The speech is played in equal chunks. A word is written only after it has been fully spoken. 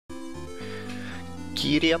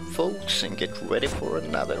Giddy up, folks, and get ready for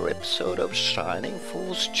another episode of Shining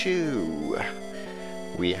Force 2.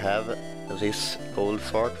 We have this old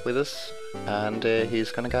fart with us, and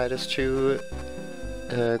he's gonna guide us to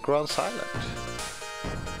Grant's Island.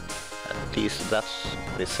 At least that's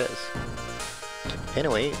what it says.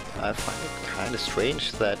 Anyway, I find it kinda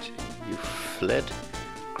strange that you fled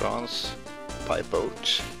Grant's by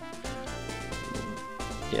boat.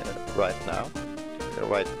 Yeah, right now.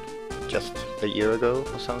 Right, just a year ago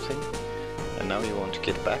or something. And now you want to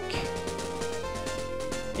get back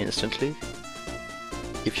instantly.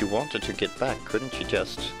 If you wanted to get back, couldn't you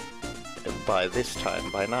just, by this time,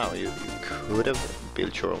 by now, you could have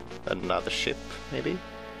built your own, another ship, maybe?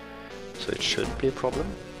 So it shouldn't be a problem.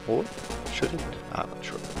 Or should it? I'm not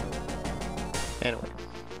sure. Anyway.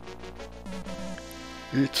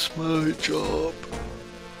 It's my job.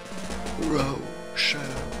 Row, share,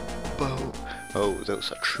 bow. Oh,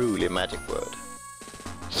 those are truly magic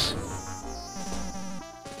words.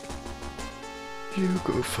 You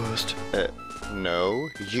go first. No,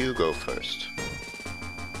 you go first.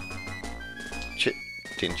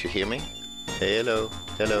 Didn't you hear me? Hello,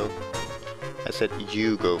 hello. I said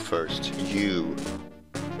you go first. You.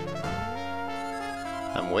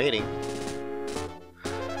 I'm waiting.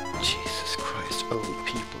 Jesus Christ, old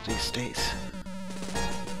people these days.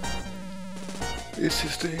 This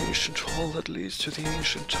is the ancient hall that leads to the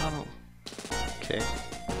ancient tunnel. Okay.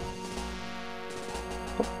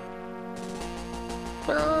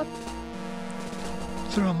 Oh.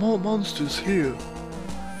 There are more monsters here.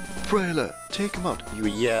 Brayla, take him out.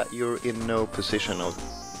 You're in no position of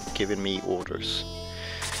giving me orders.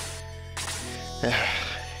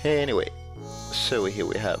 Anyway, so here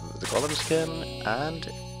we have the golem skin and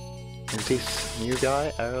this new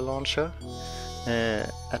guy, arrow launcher.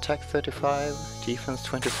 Attack 35, defense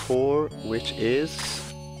 24, which is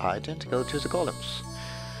identical to the golems.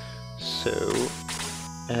 So,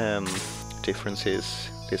 difference is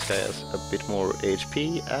this guy has a bit more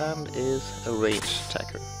HP and is a ranged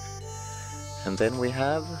attacker. And then we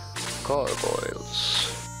have gargoyles.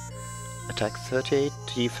 Attack 38,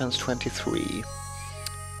 defense 23.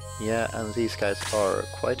 Yeah, and these guys are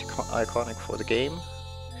quite iconic for the game.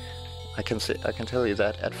 I can tell you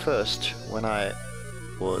that at first, when I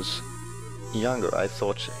was younger, I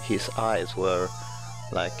thought his eyes were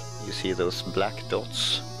like, you see those black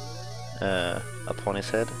dots upon his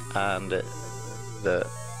head, and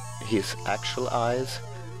his actual eyes,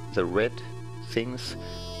 the red things,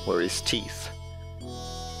 were his teeth.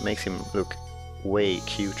 Makes him look way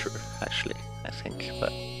cuter, actually, I think.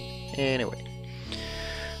 But anyway,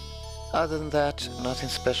 other than that, nothing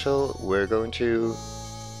special. We're going to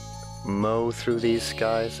mow through these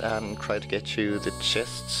guys and try to get to the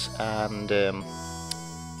chests, and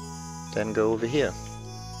then go over here,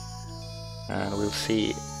 and we'll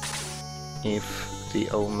see if the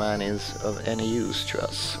old man is of any use to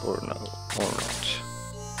us or not.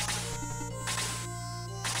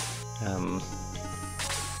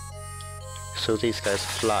 So these guys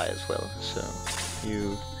fly as well, so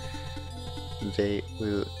they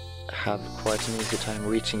will have quite an easy time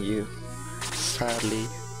reaching you, sadly.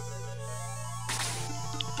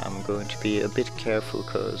 I'm going to be a bit careful,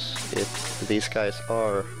 because these guys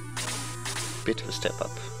are a bit of a step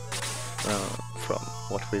up from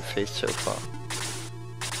what we've faced so far.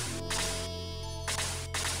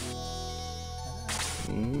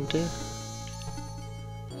 And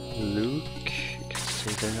Luke, you can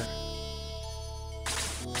see there.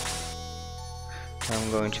 I'm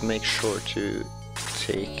going to make sure to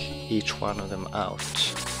take each one of them out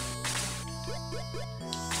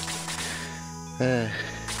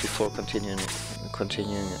before continuing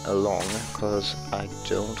along, because I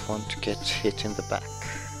don't want to get hit in the back.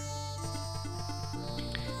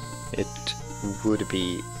 It would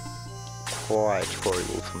be quite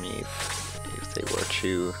horrible for me if they were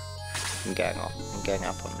to gang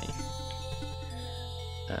up on me.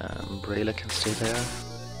 Brayla can stay there.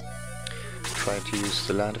 Try to use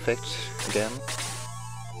the land effect again.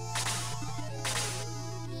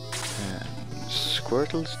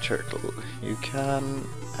 Squirtle's turtle. You can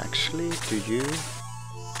actually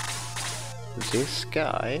this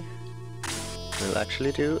guy will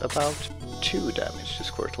actually do about 2 damage to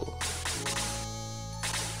Squirtle,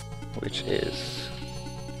 which is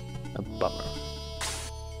a bummer.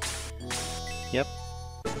 Yep.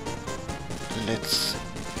 Let's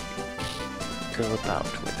go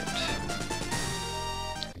about with it.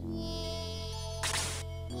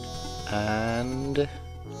 And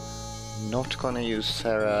not gonna use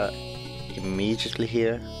Sarah immediately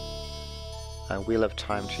here. I will have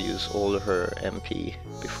time to use all her MP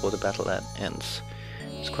before the battle ends.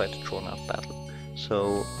 It's quite a drawn out battle.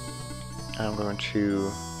 So I'm going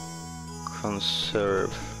to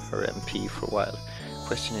conserve her MP for a while.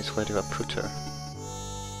 Question is, where do I put her?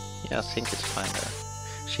 Yeah, I think it's fine there.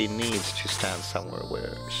 She needs to stand somewhere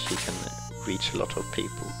where she can reach a lot of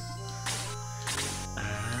people.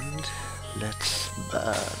 And let's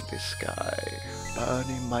burn this guy. Burn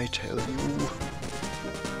him, I tell you.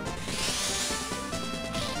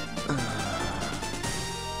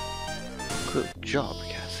 Good job,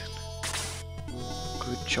 Cassin.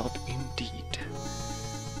 Good job indeed.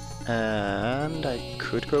 And I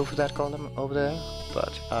could go for that golem over there,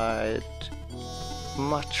 but I'd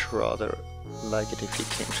much rather like it if he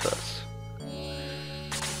came to us.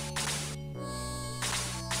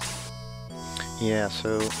 Yeah,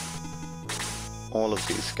 so all of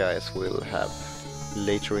these guys will have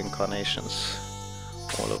later incarnations.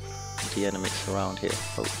 All of the enemies around here.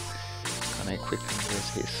 Oh, can I equip him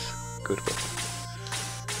with his good weapon?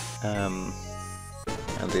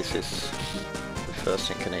 And this is the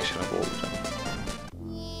first incarnation of all of them.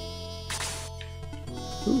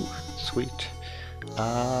 Ooh, sweet.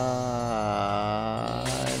 I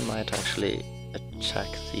might actually attack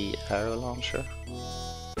the arrow launcher,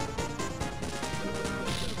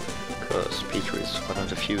 because Peter is one of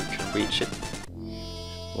the few who can reach it,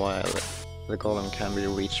 while the golem can be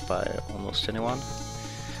reached by almost anyone.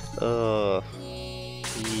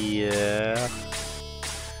 Yeah.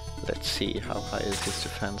 Let's see, how high is his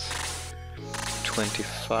defense?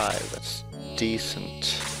 25, that's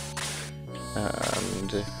decent.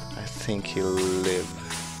 And I think he'll live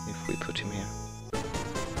if we put him here.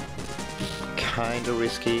 Kinda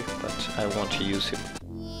risky, but I want to use him.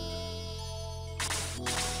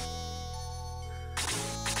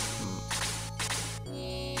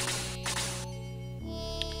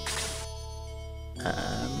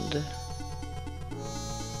 And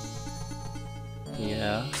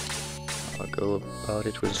yeah, I'll go about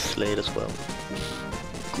it with Slade as well.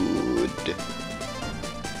 Good.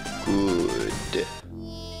 Good.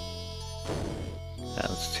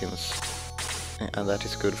 And that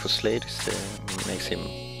is good for Slade. Makes him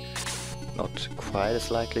not quite as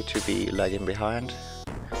likely to be lagging behind,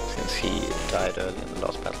 since he died early in the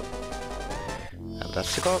last battle. And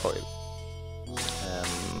that's the gargoyle.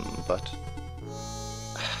 But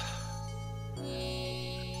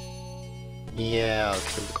yeah, I'll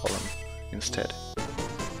kill the golem instead,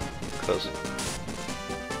 because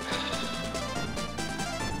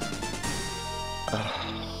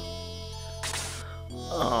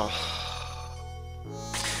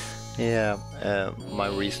yeah, my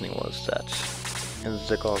reasoning was that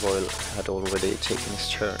the gargoyle had already taken his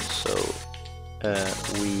turn, so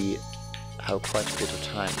we have quite a bit of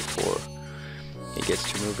time before he gets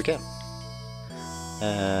to move again.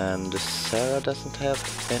 And Sarah doesn't have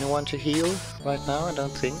anyone to heal right now, I don't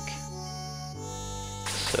think.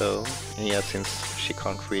 So, yeah, since she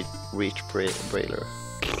can't reach Brailer.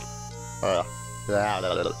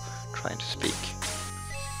 Trying to speak.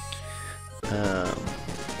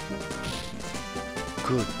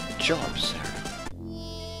 Good job, Sarah.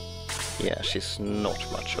 Yeah, she's not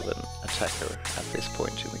much of an attacker at this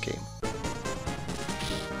point in the game.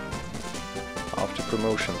 After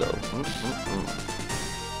promotion, though.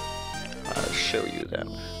 I'll show you then.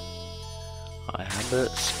 I have a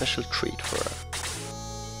special treat for her.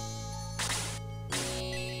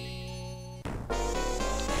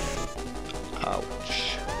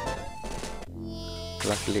 Ouch.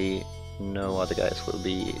 Luckily, no other guys will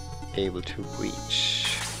be able to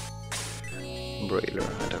reach Brailer,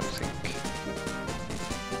 I don't think.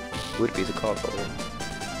 Would be the gargoyle.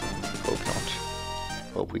 Hope not.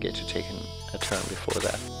 Hope we get to take a turn before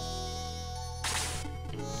that.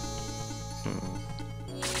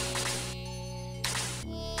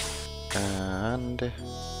 And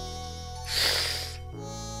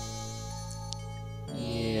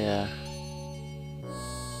yeah,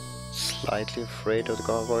 slightly afraid of the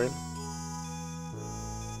gargoyle.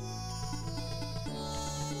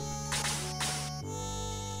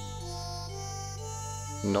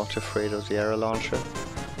 Not afraid of the arrow launcher.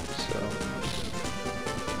 So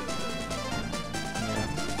yeah,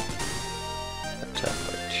 attack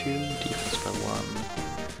by 2, defense by 1.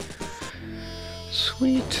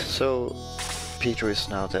 Sweet. So Peter is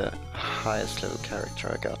now the highest level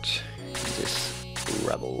character I got in this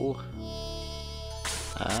rebel.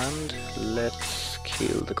 And let's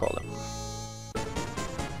kill the golem.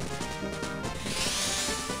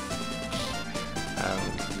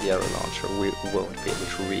 And the arrow launcher, we won't be able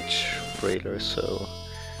to reach Brailer, so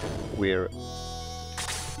we're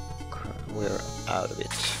out of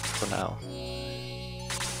it for now.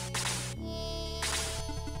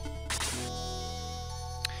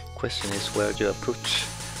 question is, where do I put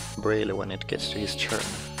Braille when it gets to his turn?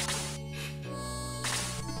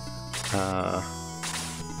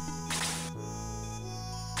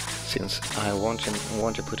 Since I want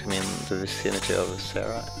to put him in the vicinity of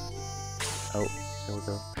Sarah. Oh, there we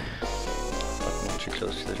go. But not too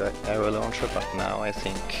close to the arrow launcher, but now I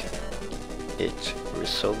think it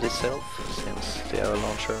resolved itself, since the arrow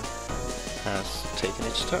launcher has taken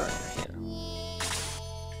its turn here.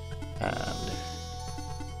 And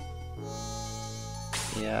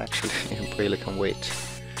yeah, actually Braille can wait.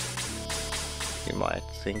 You might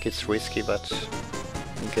think it's risky, but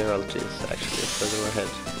Geralt is actually further ahead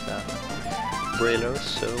than Brailler,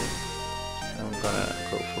 so I'm gonna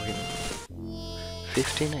go for him.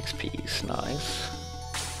 15 XP is nice.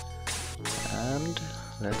 And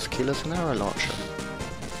let's kill us an arrow launcher.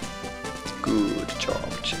 Good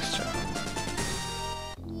job, Chester.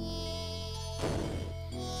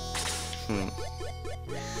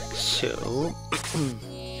 So,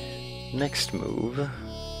 next move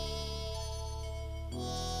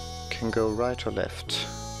can go right or left.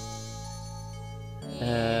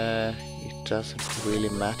 It doesn't really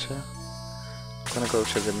matter. I'm gonna go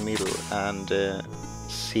to the middle and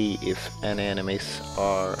see if any enemies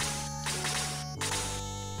are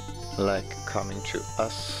like coming to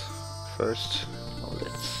us first. Oh,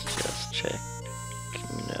 let's just check.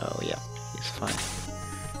 No, yeah, he's fine.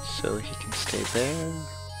 So he can stay there.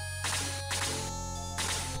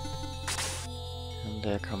 And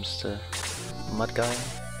there comes the mud guy.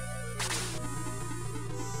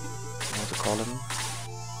 Another column.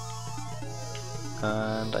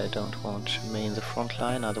 And I don't want me in the front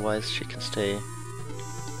line, otherwise she can stay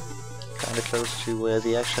kinda close to where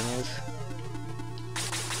the action is.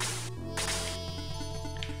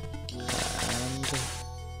 And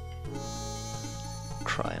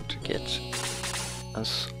trying to get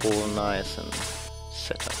us all nice and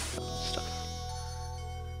set up and stuff.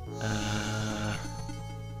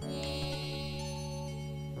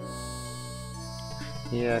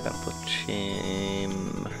 Yeah, I'm gonna put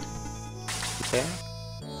him there,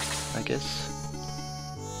 I guess.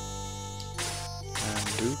 And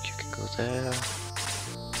Luke, you can go there.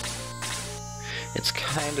 It's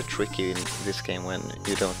kinda tricky in this game when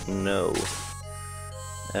you don't know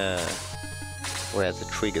where the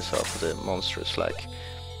triggers are for the monsters, like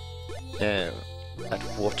at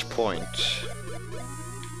what point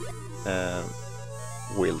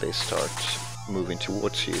will they start moving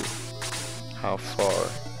towards you? How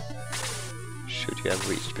far should you have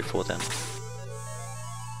reached before then?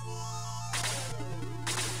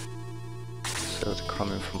 So they're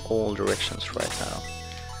coming from all directions right now.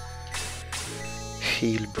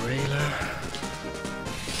 Heal Brailler.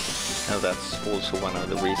 And that's also one of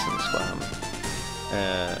the reasons why I'm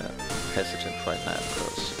hesitant right now,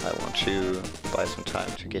 because I want to buy some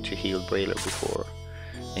time to get to heal Brailler before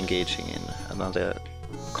engaging in another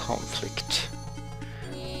conflict.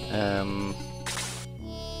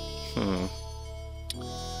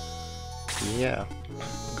 Yeah,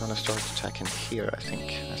 I'm gonna start attacking here, I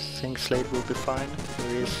think. I think Slade will be fine where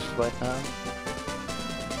he is right now.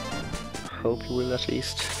 Hope he will at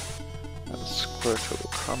least. And Squirtle,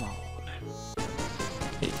 come on.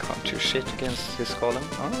 He can't do shit against this column.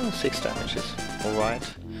 Oh, 6 damages.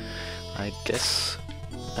 Alright. I guess.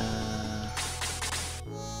 And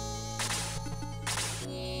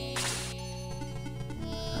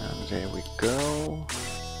there we go.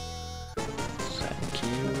 Thank you.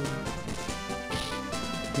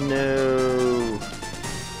 No!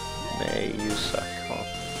 May you suck. Oh,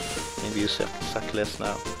 maybe you suck less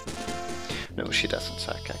now. No, she doesn't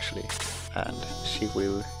suck actually. And she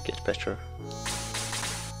will get better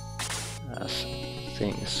as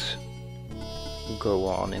things go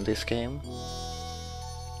on in this game.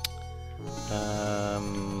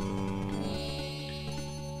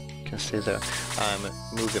 You can see there, I'm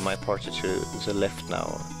moving my party to the left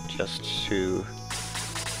now, just to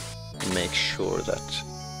make sure that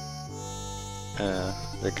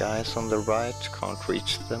the guys on the right can't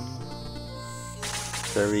reach them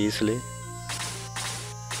very easily,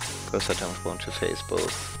 because I don't want to face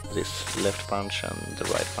both this left bunch and the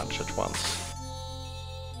right bunch at once.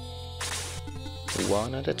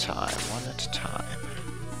 One at a time, one at a time.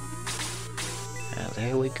 And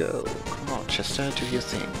there we go. Come on, Chester, do your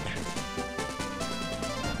thing.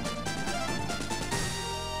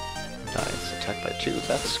 Nice, attack by 2.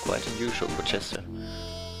 That's quite unusual for Chester.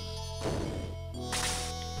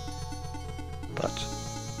 But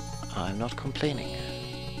I'm not complaining.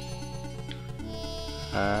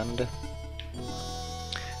 And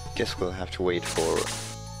guess we'll have to wait for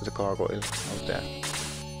the gargoyle out there.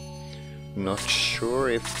 Not sure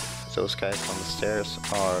if those guys on the stairs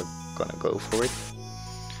are gonna go for it.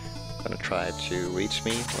 Gonna try to reach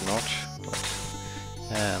me or not.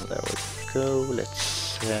 And there we go. Let's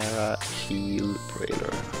Sarah heal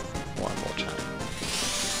Brailer one more time.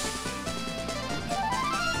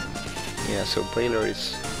 Yeah, so Brailer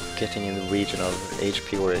is getting in the region of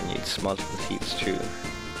HP where it needs multiple heals to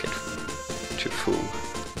get to full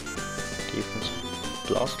defense.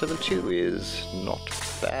 Blast level 2 is not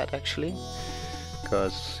bad actually,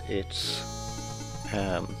 because it's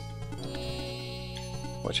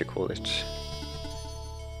what you call it?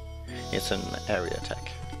 It's an area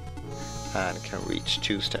attack and can reach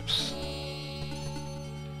 2 steps.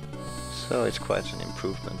 So it's quite an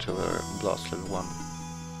improvement over Blast level 1.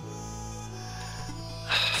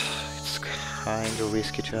 It's kind of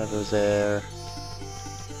risky to have her there,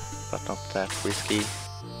 but not that risky.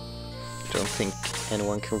 Don't think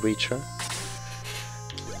anyone can reach her.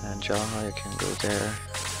 And Jaha, you can go there.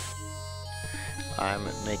 I'm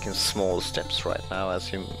making small steps right now,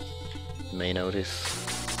 as you may notice,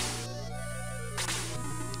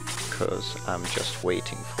 because I'm just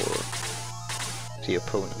waiting for the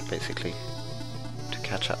opponent basically to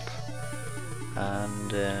catch up.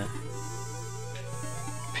 And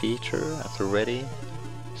Peter at the ready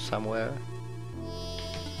somewhere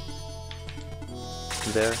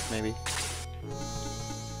there maybe.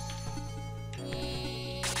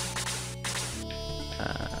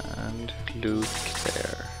 And Luke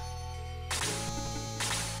there.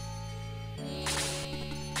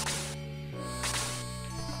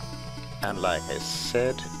 And like I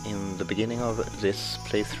said in the beginning of this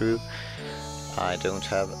playthrough, I don't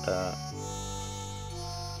have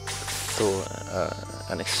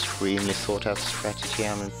an extremely thought out strategy.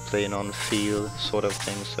 I'm playing on feel sort of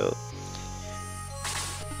thing, so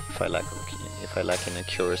if I lack in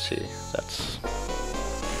accuracy, that's,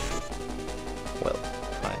 well,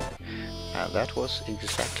 fine. And that was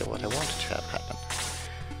exactly what I wanted to have happen.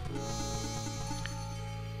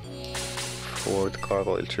 For the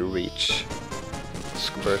gargoyle to reach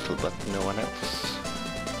Squirtle, but no one else.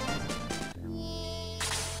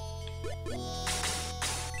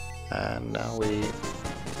 And now we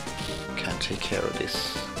can take care of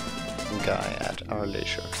this guy at our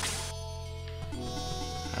leisure.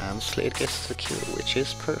 And Slade gets the kill, which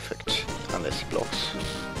is perfect, unless he blocks.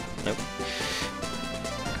 Nope.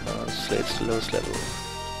 Because Slade's the lowest level.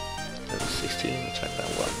 Level 16, attack by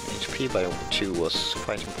 1. HP by 2 was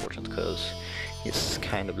quite important, because he's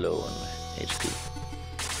kind of low on HP.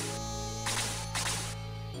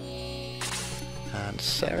 And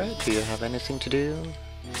Sarah, do you have anything to do?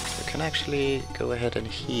 You can actually go ahead and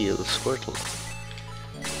heal Squirtle,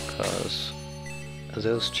 because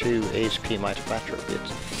those 2 HP might matter a bit,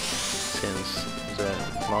 since the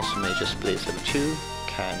Master Mage's Blaze level 2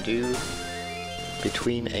 can do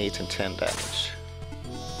between 8 and 10 damage.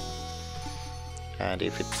 And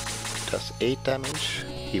if it does 8 damage,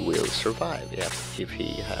 he will survive, yeah, if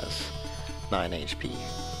he has 9 HP,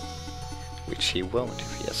 which he won't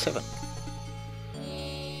if he has 7.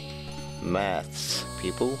 Maths,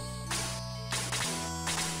 people.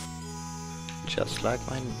 Just like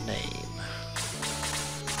my name.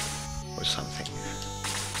 Or something.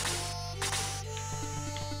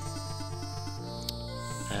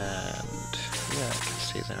 And yeah, I can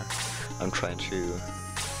see there. I'm trying to,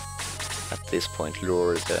 at this point,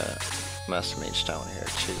 lure the Master Mage down here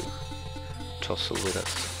to tussle with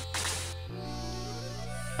us.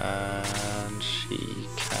 And she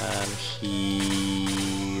can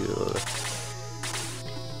heal,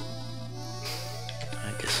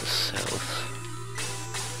 I guess, herself.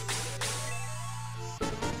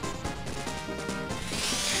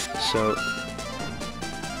 So,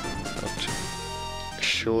 not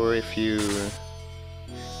sure if you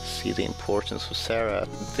see the importance of Sarah at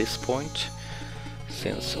this point,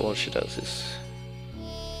 since all she does is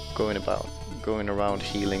going around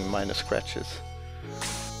healing minor scratches.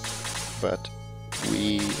 But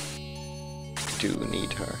we do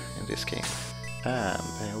need her in this game. And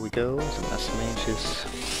there we go, the Master Mage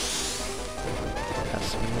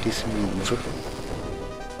has made his move.